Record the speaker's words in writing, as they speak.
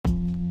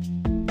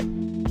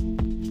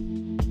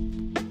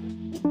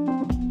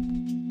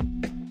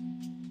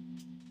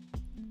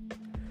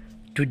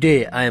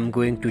Today I am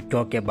going to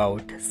talk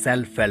about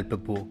Self-Help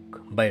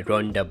Book by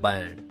Rhonda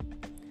Byrne.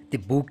 The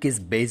book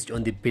is based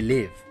on the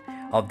belief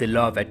of the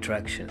law of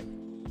attraction,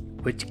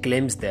 which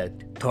claims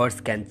that thoughts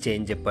can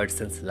change a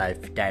person's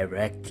life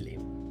directly.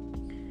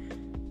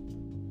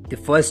 The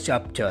first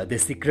chapter, The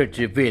Secret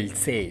Revealed,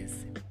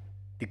 says,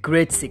 "The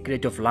great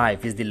secret of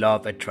life is the law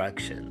of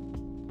attraction."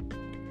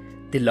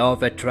 The law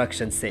of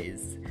attraction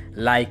says,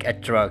 like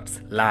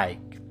attracts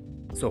like.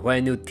 So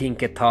when you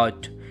think a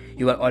thought,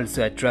 you are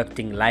also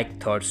attracting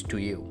like thoughts to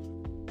you.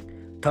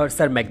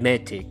 Thoughts are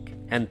magnetic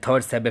and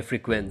thoughts have a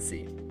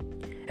frequency.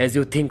 As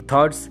you think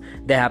thoughts,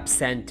 they have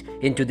sent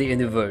into the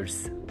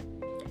universe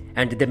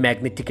and they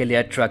magnetically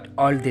attract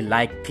all the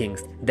like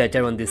things that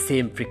are on the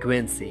same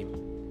frequency.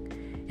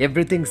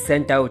 Everything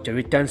sent out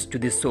returns to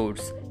the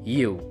source,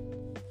 you.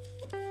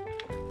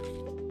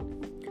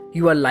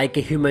 You are like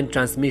a human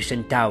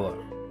transmission tower,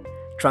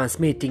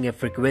 transmitting a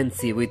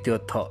frequency with your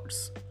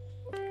thoughts.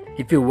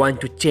 If you want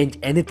to change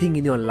anything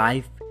in your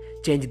life,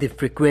 change the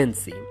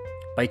frequency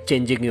by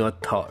changing your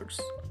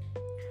thoughts.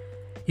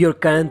 Your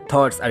current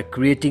thoughts are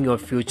creating your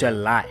future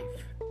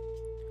life.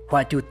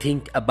 What you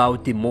think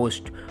about the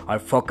most or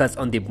focus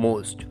on the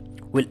most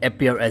will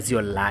appear as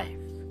your life.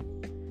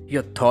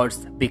 Your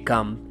thoughts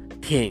become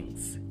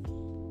things.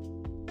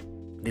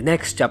 The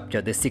next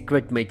chapter, The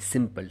Secret Made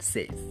Simple,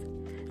 says,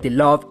 the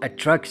law of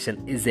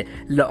attraction is a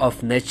law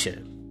of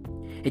nature.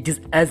 It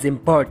is as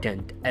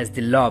important as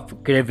the law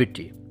of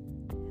gravity.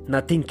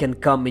 Nothing can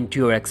come into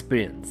your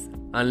experience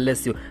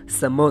unless you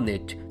summon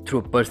it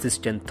through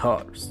persistent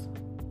thoughts.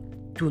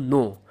 To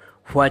know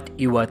what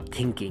you are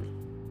thinking,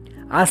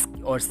 ask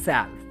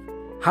yourself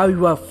how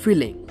you are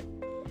feeling.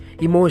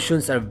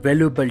 Emotions are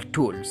valuable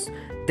tools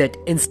that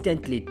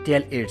instantly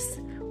tell us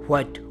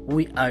what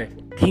we are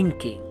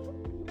thinking.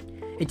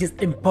 It is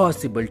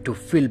impossible to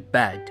feel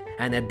bad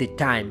and at the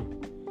time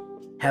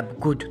have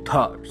good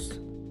thoughts.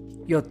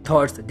 Your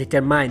thoughts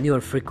determine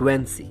your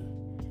frequency,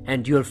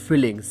 and your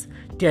feelings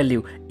tell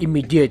you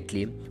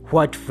immediately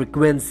what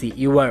frequency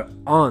you are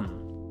on.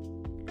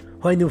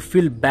 When you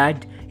feel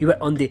bad, you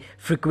are on the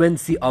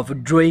frequency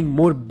of drawing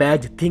more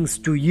bad things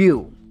to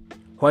you.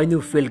 When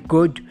you feel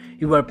good,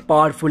 you are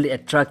powerfully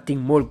attracting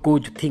more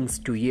good things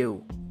to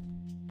you.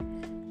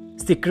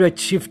 Secret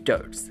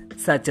shifters,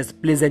 such as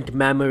pleasant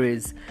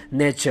memories,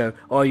 nature,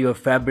 or your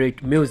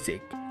favorite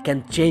music,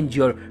 can change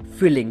your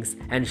feelings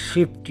and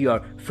shift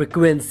your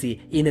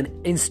frequency in an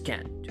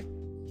instant.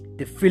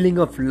 The feeling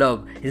of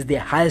love is the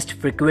highest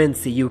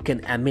frequency you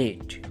can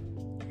emit.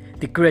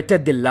 The greater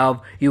the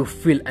love you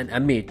feel and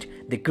emit,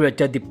 the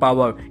greater the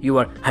power you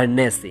are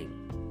harnessing.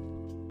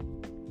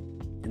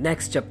 The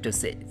next chapter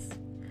says,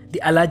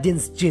 the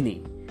Aladdin's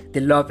Genie, the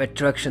law of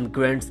attraction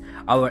grants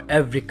our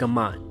every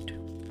command.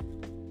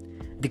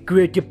 The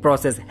creative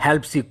process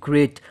helps you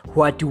create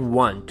what you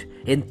want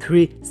in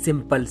 3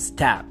 simple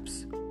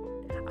steps.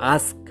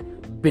 Ask,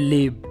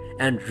 believe,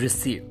 and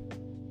receive.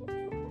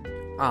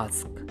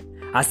 Ask.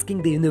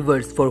 Asking the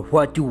universe for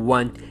what you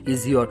want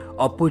is your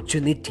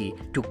opportunity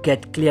to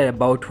get clear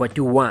about what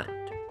you want.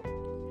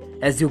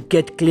 As you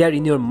get clear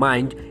in your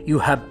mind, you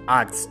have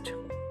asked.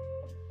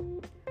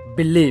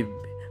 Believe.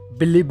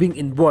 Believing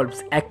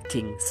involves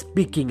acting,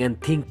 speaking, and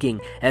thinking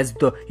as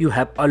though you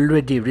have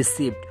already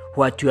received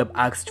what you have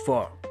asked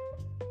for.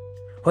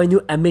 When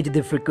you emit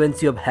the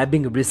frequency of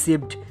having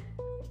received,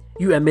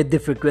 you emit the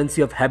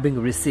frequency of having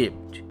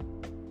received.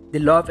 The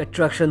law of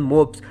attraction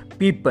moves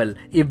people,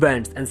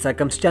 events, and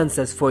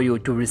circumstances for you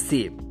to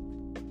receive.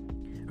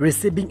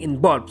 Receiving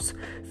involves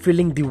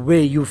feeling the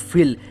way you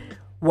feel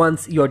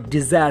once your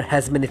desire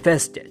has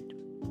manifested.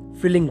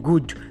 Feeling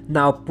good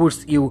now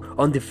puts you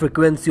on the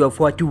frequency of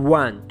what you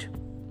want.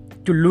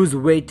 To lose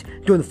weight,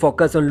 don't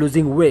focus on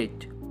losing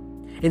weight.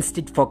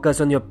 Instead,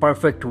 focus on your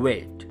perfect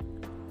weight.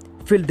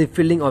 Feel the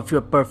feeling of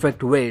your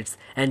perfect weight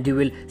and you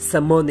will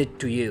summon it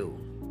to you.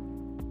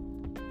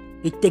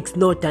 It takes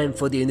no time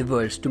for the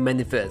universe to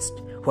manifest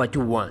what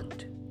you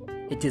want.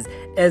 It is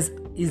as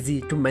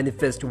easy to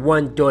manifest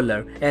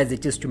 $1 as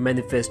it is to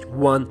manifest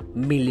 $1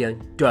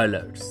 million.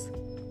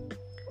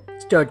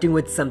 Starting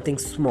with something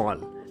small,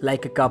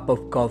 like a cup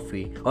of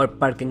coffee or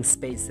parking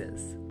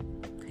spaces,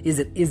 is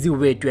an easy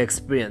way to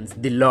experience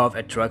the law of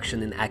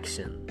attraction in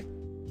action.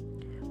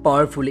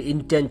 Powerfully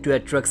intend to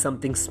attract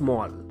something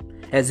small.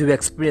 As you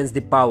experience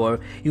the power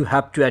you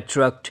have to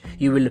attract,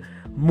 you will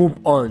move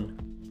on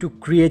to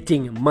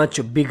creating much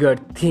bigger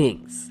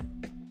things.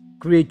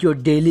 Create your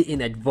daily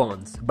in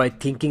advance by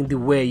thinking the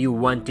way you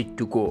want it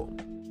to go,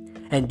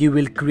 and you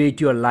will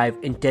create your life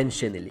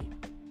intentionally.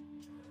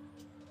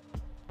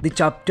 The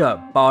chapter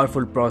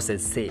Powerful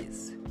Process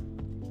says,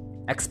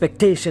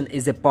 expectation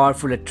is a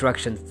powerful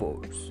attraction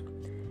force.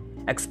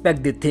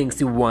 Expect the things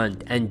you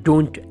want and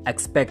don't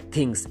expect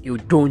things you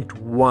don't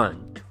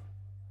want.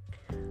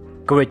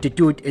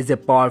 Gratitude is a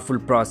powerful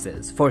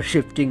process for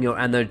shifting your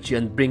energy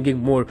and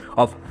bringing more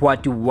of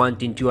what you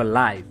want into your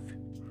life.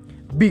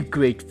 Be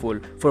grateful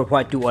for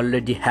what you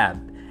already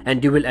have,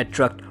 and you will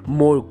attract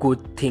more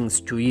good things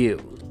to you.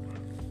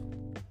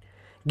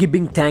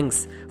 Giving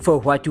thanks for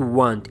what you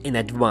want in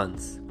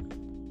advance.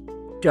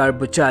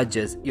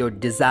 turbocharges your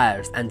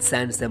desires and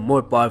sends a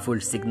more powerful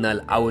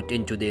signal out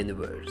into the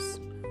universe.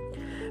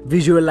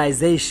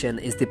 Visualization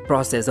is the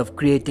process of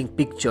creating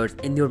pictures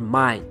in your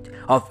mind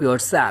of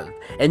yourself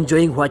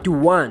enjoying what you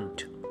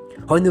want.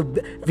 When you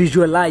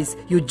visualize,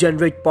 you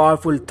generate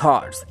powerful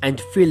thoughts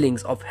and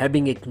feelings of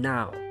having it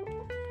now.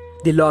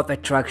 The law of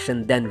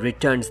attraction then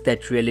returns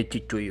that reality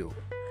to you,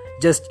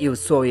 just you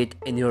saw it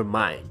in your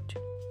mind.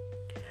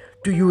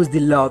 To use the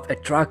law of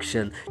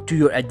attraction to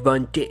your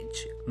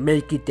advantage,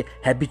 make it a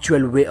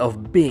habitual way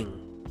of being,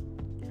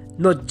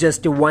 not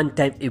just a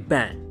one-time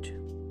event.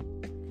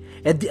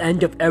 At the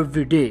end of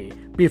every day,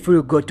 before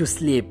you go to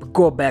sleep,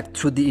 go back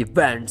through the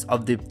events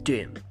of the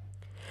day.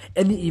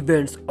 Any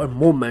events or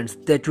moments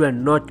that were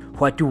not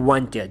what you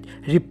wanted,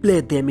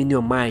 replay them in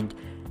your mind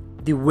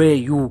the way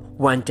you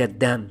wanted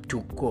them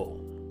to go.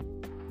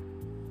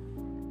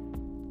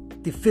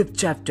 The 5th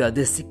chapter,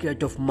 The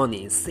Secret of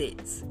Money,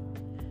 says,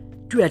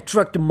 to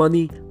attract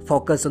money,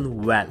 focus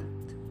on wealth.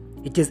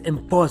 It is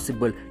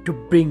impossible to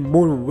bring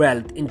more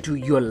wealth into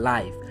your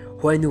life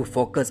when you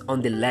focus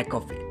on the lack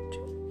of it.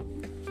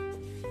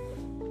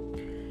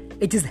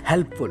 It is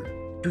helpful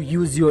to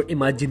use your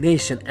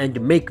imagination and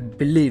make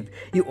believe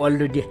you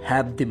already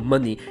have the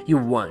money you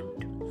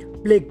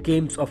want. Play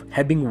games of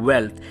having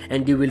wealth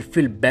and you will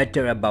feel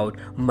better about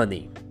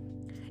money.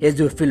 As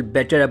you feel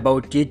better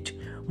about it,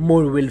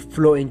 more will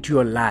flow into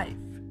your life.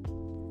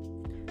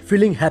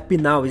 Feeling happy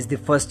now is the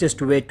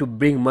fastest way to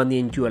bring money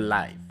into your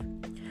life.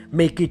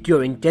 Make it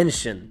your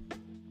intention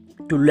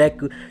to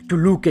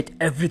look at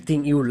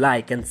everything you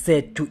like and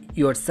say to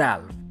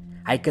yourself,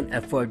 I can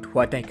afford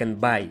what I can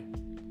buy.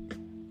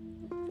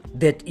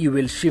 That you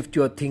will shift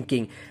your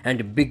thinking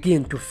and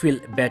begin to feel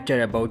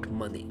better about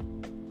money.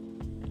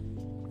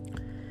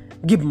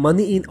 Give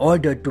money in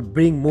order to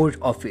bring more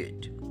of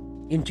it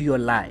into your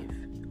life.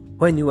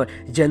 When you are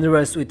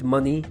generous with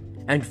money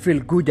and feel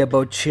good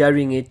about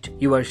sharing it,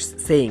 you are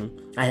saying,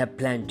 I have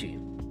plenty.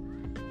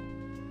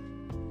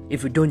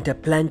 If you don't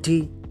have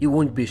plenty, you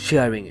won't be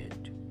sharing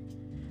it.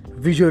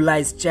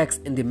 Visualize checks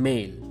in the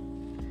mail.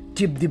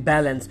 Tip the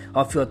balance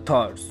of your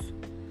thoughts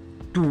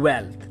to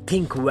wealth.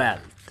 Think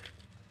wealth.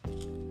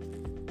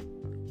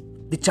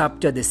 The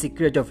chapter The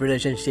Secret of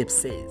Relationships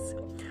says,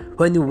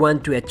 when you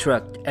want to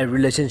attract a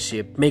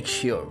relationship, make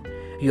sure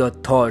your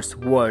thoughts,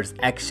 words,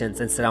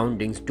 actions and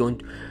surroundings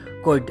don't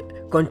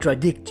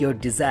contradict your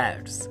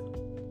desires.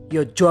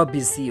 Your job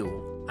is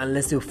you.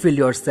 Unless you fill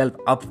yourself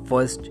up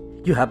first,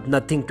 you have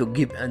nothing to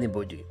give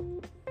anybody.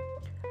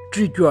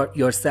 Treat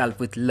yourself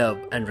with love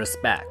and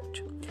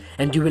respect,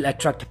 and you will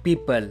attract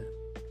people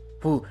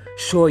who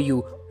show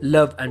you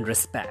love and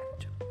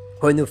respect.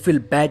 When you feel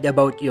bad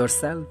about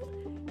yourself,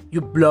 you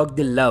block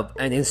the love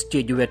and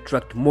instead you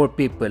attract more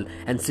people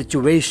and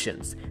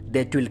situations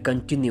that will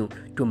continue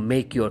to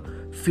make you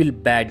feel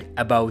bad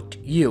about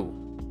you.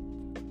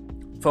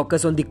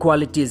 Focus on the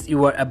qualities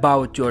you are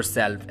about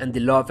yourself and the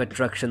law of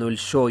attraction will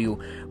show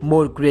you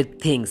more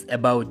great things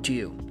about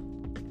you.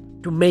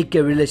 To make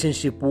a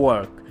relationship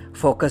work,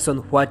 focus on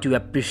what you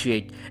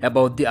appreciate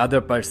about the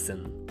other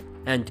person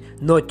and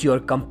not your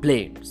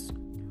complaints.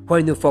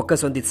 When you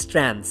focus on the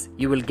strengths,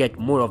 you will get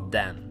more of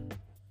them.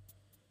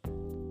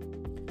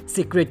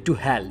 Secret to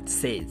Health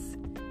says,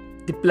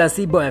 the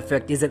placebo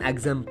effect is an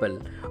example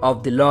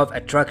of the law of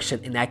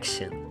attraction in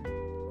action.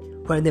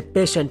 When a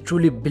patient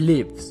truly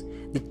believes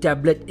the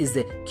tablet is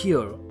a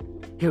cure,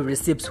 he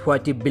receives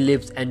what he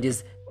believes and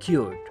is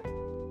cured.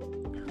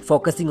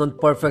 Focusing on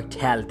perfect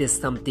health is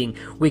something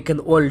we can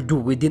all do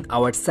within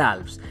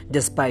ourselves,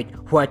 despite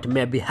what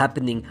may be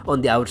happening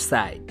on the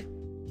outside.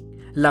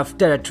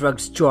 Laughter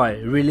attracts joy,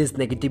 releases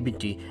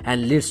negativity,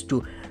 and leads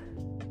to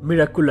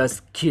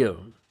miraculous cure.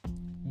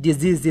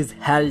 Disease is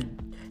held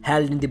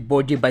in the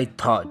body by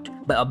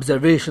thought, by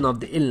observation of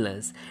the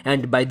illness,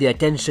 and by the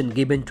attention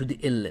given to the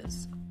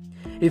illness.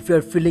 If you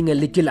are feeling a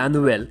little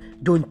unwell,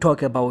 don't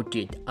talk about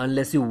it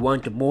unless you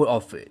want more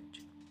of it.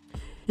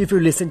 If you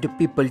listen to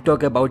people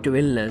talk about your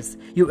illness,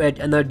 you add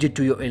energy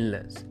to your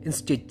illness.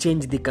 Instead,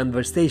 change the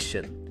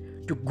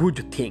conversation to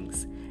good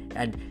things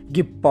and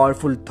give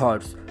powerful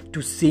thoughts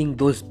to seeing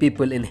those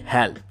people in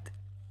health.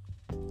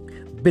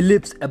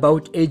 Beliefs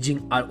about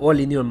aging are all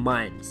in your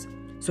minds.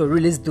 So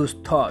release those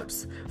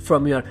thoughts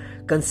from your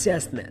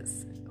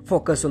consciousness.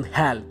 Focus on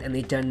health and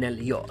eternal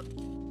youth.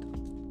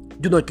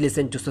 Do not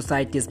listen to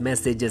society's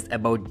messages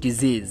about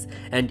disease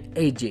and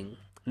aging.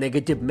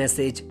 Negative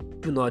message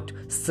do not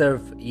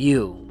serve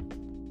you.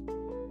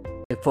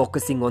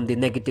 Focusing on the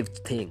negative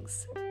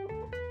things.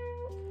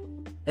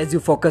 As you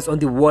focus on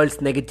the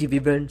world's negative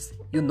events,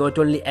 you not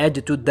only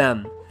add to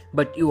them,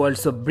 but you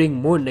also bring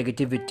more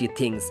negativity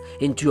things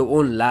into your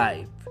own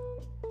life.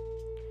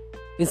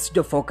 Instead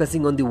of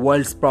focusing on the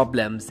world's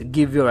problems,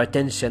 give your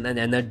attention and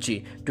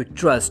energy to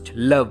trust,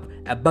 love,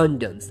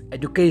 abundance,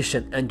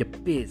 education, and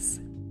peace.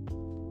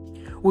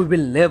 We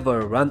will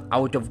never run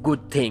out of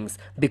good things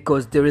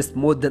because there is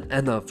more than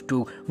enough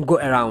to go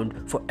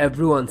around, for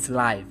everyone's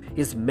life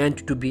is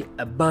meant to be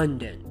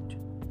abundant.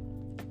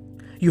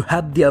 You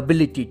have the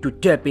ability to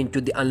tap into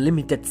the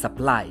unlimited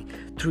supply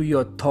through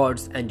your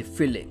thoughts and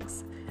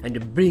feelings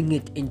and bring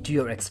it into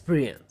your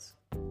experience.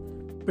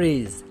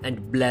 Praise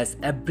and bless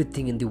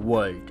everything in the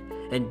world,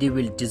 and you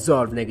will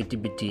dissolve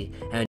negativity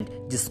and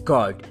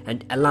discord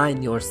and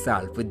align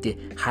yourself with the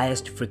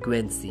highest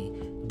frequency,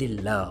 the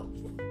love.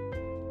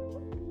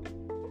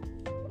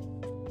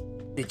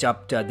 The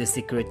chapter The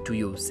Secret to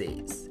You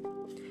says,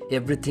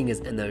 everything is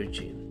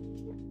energy.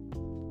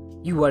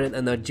 You are an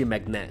energy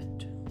magnet.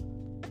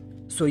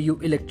 So you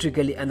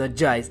electrically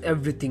energize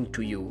everything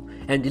to you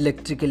and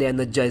electrically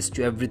energize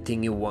to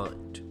everything you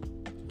want.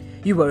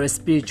 You are a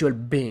spiritual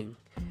being.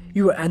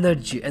 You are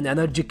energy, and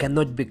energy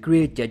cannot be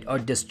created or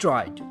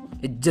destroyed.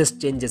 It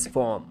just changes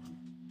form.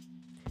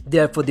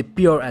 Therefore, the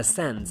pure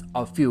essence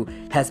of you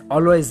has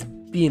always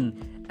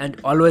been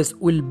and always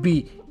will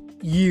be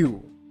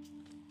you.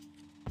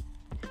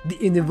 The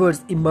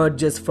universe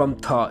emerges from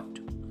thought.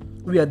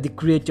 We are the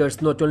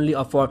creators not only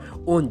of our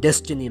own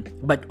destiny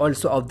but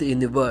also of the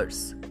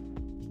universe.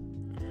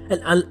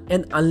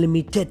 An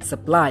unlimited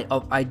supply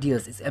of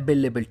ideas is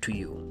available to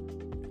you.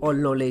 All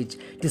knowledge,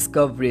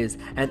 discoveries,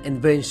 and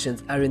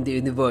inventions are in the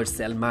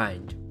universal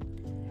mind,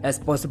 as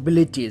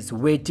possibilities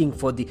waiting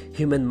for the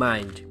human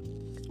mind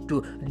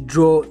to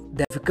draw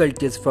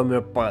difficulties from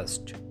your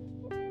past,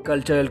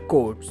 cultural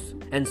codes,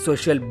 and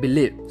social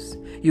beliefs.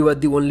 You are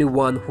the only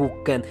one who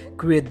can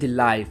create the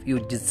life you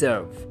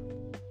deserve.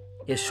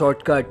 A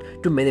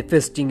shortcut to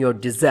manifesting your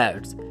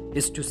desires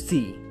is to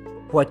see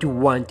what you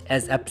want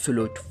as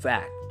absolute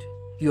fact.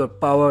 Your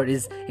power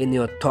is in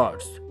your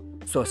thoughts,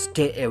 so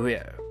stay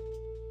aware.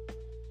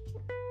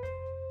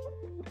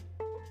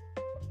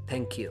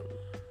 Thank you.